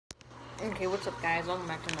Okay, what's up guys? Welcome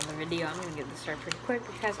back to another video. I'm gonna get this started pretty quick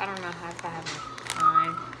because I don't know if I have enough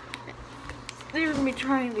time. They're gonna be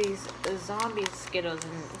trying these zombie Skittles,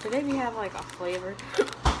 and today we have like a flavor.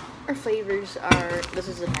 Our flavors are, this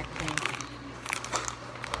is the packaging.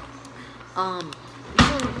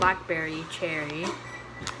 Chilling blackberry cherry,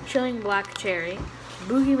 chilling black cherry,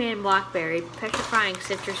 boogeyman blackberry, petrifying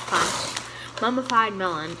citrus punch, mummified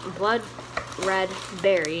melon, blood red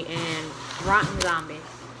berry, and rotten zombie.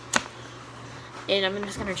 And I'm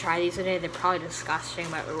just gonna try these today. They're probably disgusting,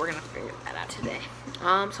 but we're gonna figure that out today.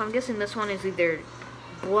 So I'm guessing this one is either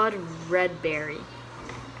blood red berry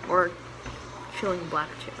or chilling black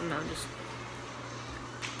cherry. No, just.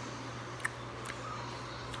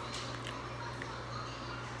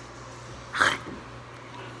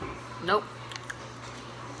 Nope.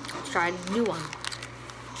 Let's try a new one.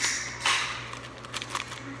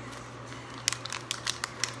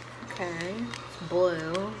 Okay, it's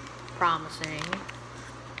blue. Promising.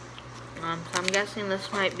 So I'm guessing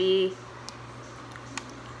this might be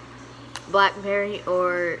blackberry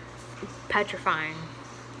or petrifying.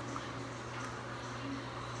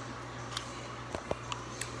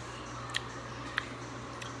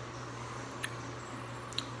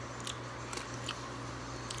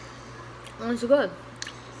 It's good.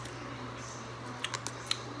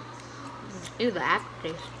 Ew, the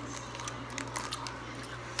aftertaste.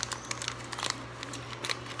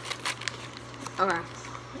 Okay.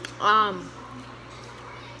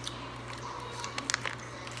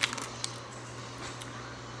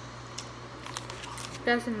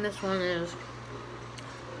 Guessing this one is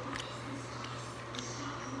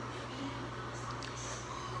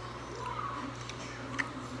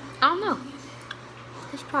I don't know.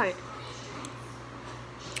 Let's try it.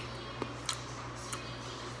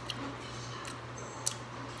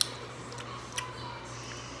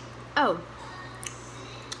 Oh.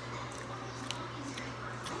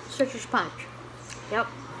 Citrus punch. Yep.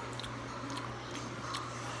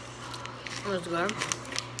 Let's go.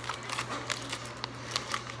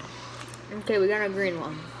 Okay, we got a green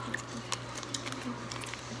one.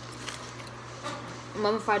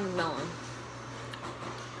 Mummified melon.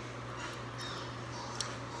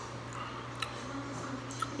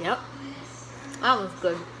 Yep. That was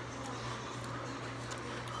good.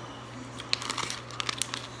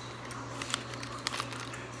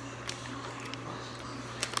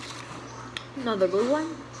 Another blue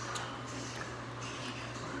one.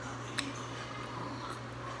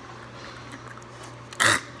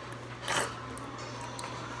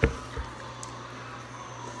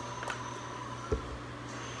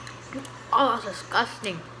 Oh, that's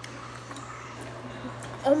disgusting.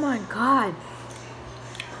 Oh my god.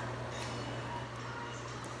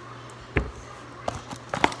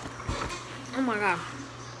 Oh my god.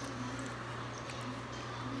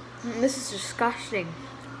 This is disgusting.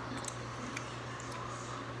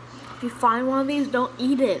 If you find one of these, don't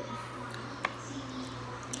eat it.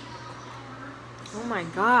 Oh my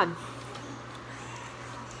god.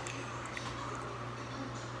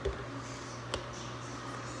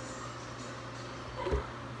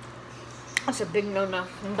 That's a big no-no.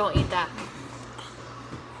 Don't eat that.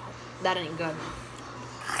 That ain't good.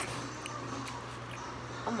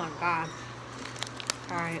 Oh my god.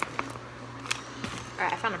 Alright.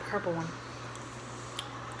 Alright, I found a purple one.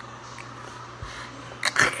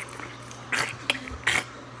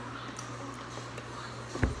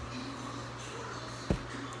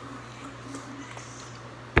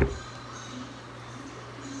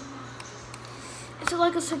 Is it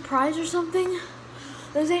like a surprise or something?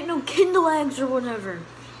 Those ain't no Kindle eggs or whatever.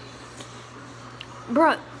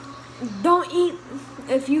 Bruh, don't eat.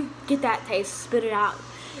 If you get that taste, spit it out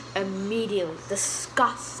immediately.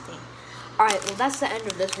 Disgusting. Alright, well that's the end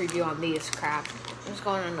of this review on these crap. Let's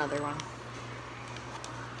go on another one.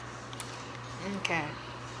 Okay.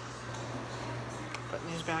 Put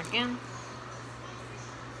these back in.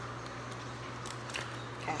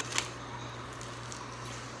 Okay.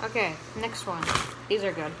 Okay, next one. These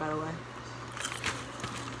are good, by the way.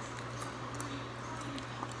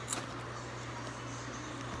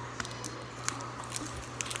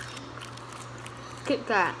 Kit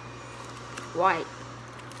Kat. White.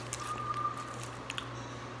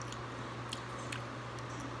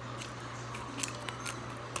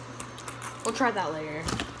 We'll try that later.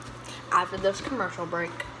 After this commercial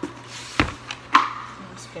break.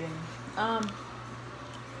 I'm just kidding.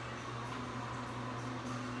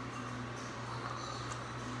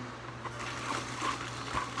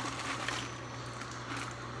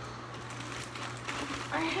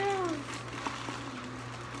 I have.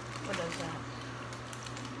 What is that?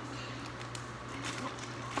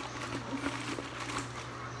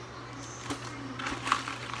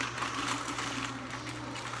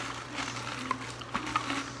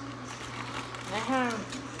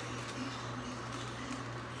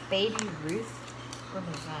 Baby Ruth? What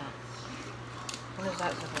is that? What is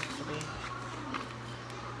that supposed to be?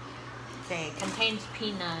 Okay, contains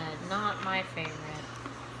peanut. Not my favorite.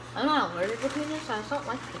 I'm not allergic to peanuts. I just don't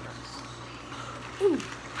like peanuts. Ooh,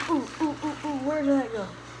 ooh, ooh, ooh, ooh. Where did that go?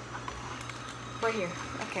 Right here.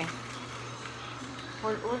 Okay.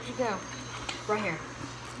 Where'd you go? Right here.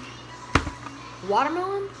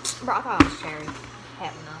 Watermelon? Bro, I thought it was cherry.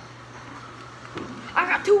 Heck no. I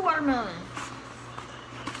got 2 watermelons.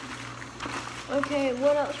 Okay,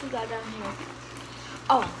 what else we got down here?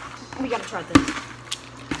 Oh, we gotta try this.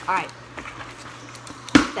 Alright.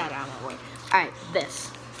 Get that out of my way. Alright,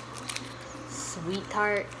 this. Sweet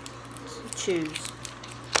Tart Chews.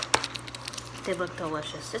 They look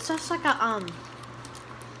delicious. It's just like a,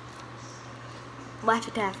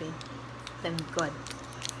 Laffy Taffy. Then good.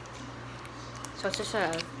 So it's just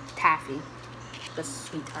a taffy. Just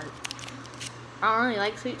sweet tart. I don't really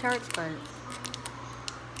like sweet tarts, but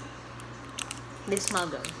they smell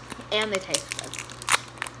good. And they taste good.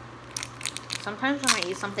 Sometimes when I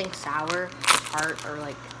eat something sour, tart, or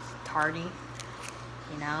like tarty,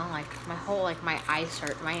 you know, like my whole, like my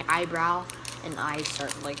eyebrow and eyes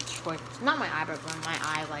start like twitch. Not my eyebrow, but my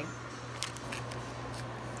eye, like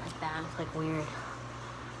that. It's like weird.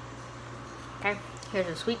 Okay, here's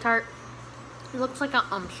a sweet tart. It looks like a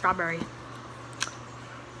strawberry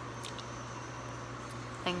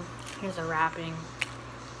thing. Here's a wrapping.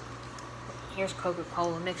 Here's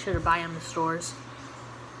Coca-Cola. Make sure to buy them in the stores.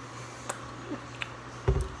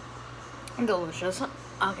 Delicious.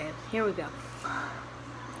 Okay, here we go.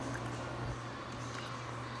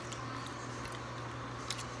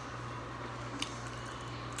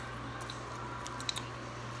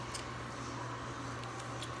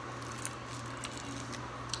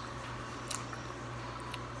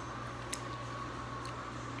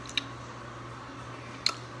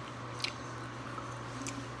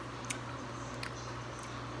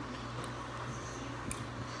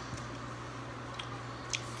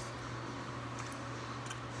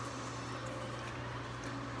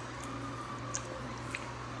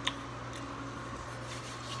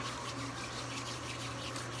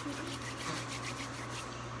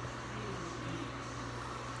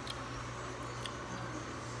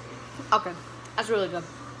 Okay, that's really good.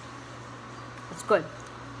 It's good.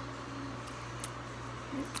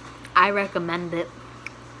 I recommend it.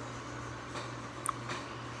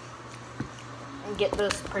 Get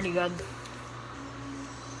this pretty good.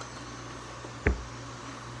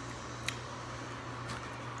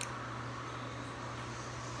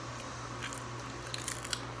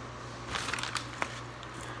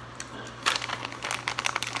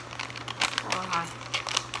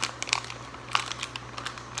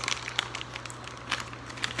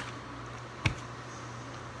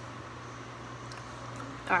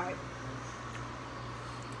 Alright.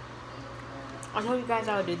 I told you guys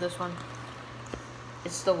I would do this one.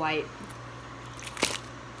 It's the white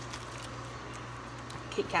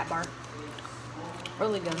Kit Kat bar.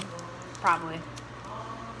 Really good. Probably.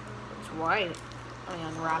 It's white. Let me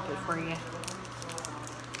unwrap it for you.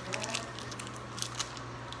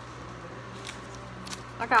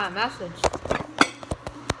 I got a message.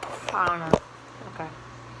 I don't know. Okay.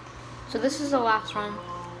 So this is the last one.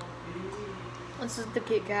 This is the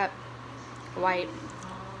Kit Kat white,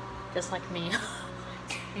 just like me.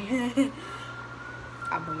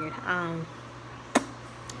 I'm weird.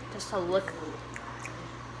 Just a look.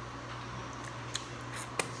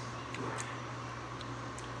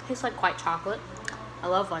 Tastes like white chocolate. I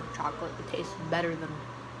love white chocolate. It tastes better than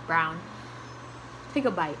brown. Take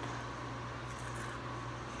a bite.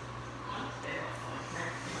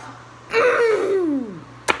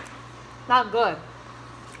 Not good.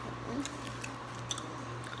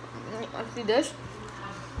 See this?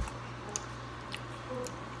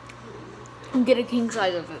 Get a king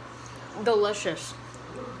size of it. Delicious.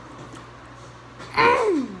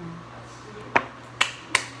 And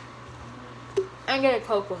get a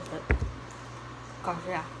Coke with it. Cause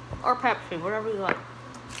yeah. Or Pepsi, whatever you like.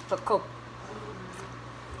 But Coke.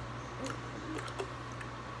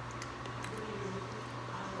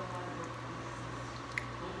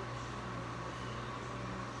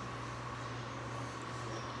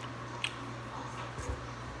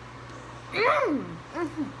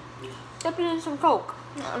 Dip it in some Coke.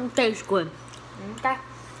 It tastes good. Okay?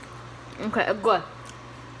 Okay, good.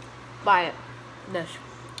 Buy it. This.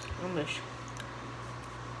 And this.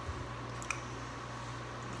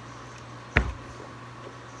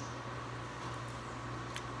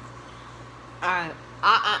 Alright.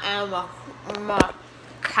 I am a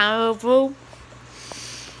cannibal.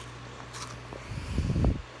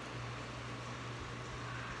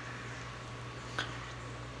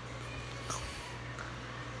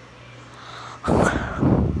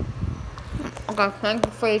 Okay, thank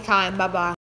you for your time. Bye-bye.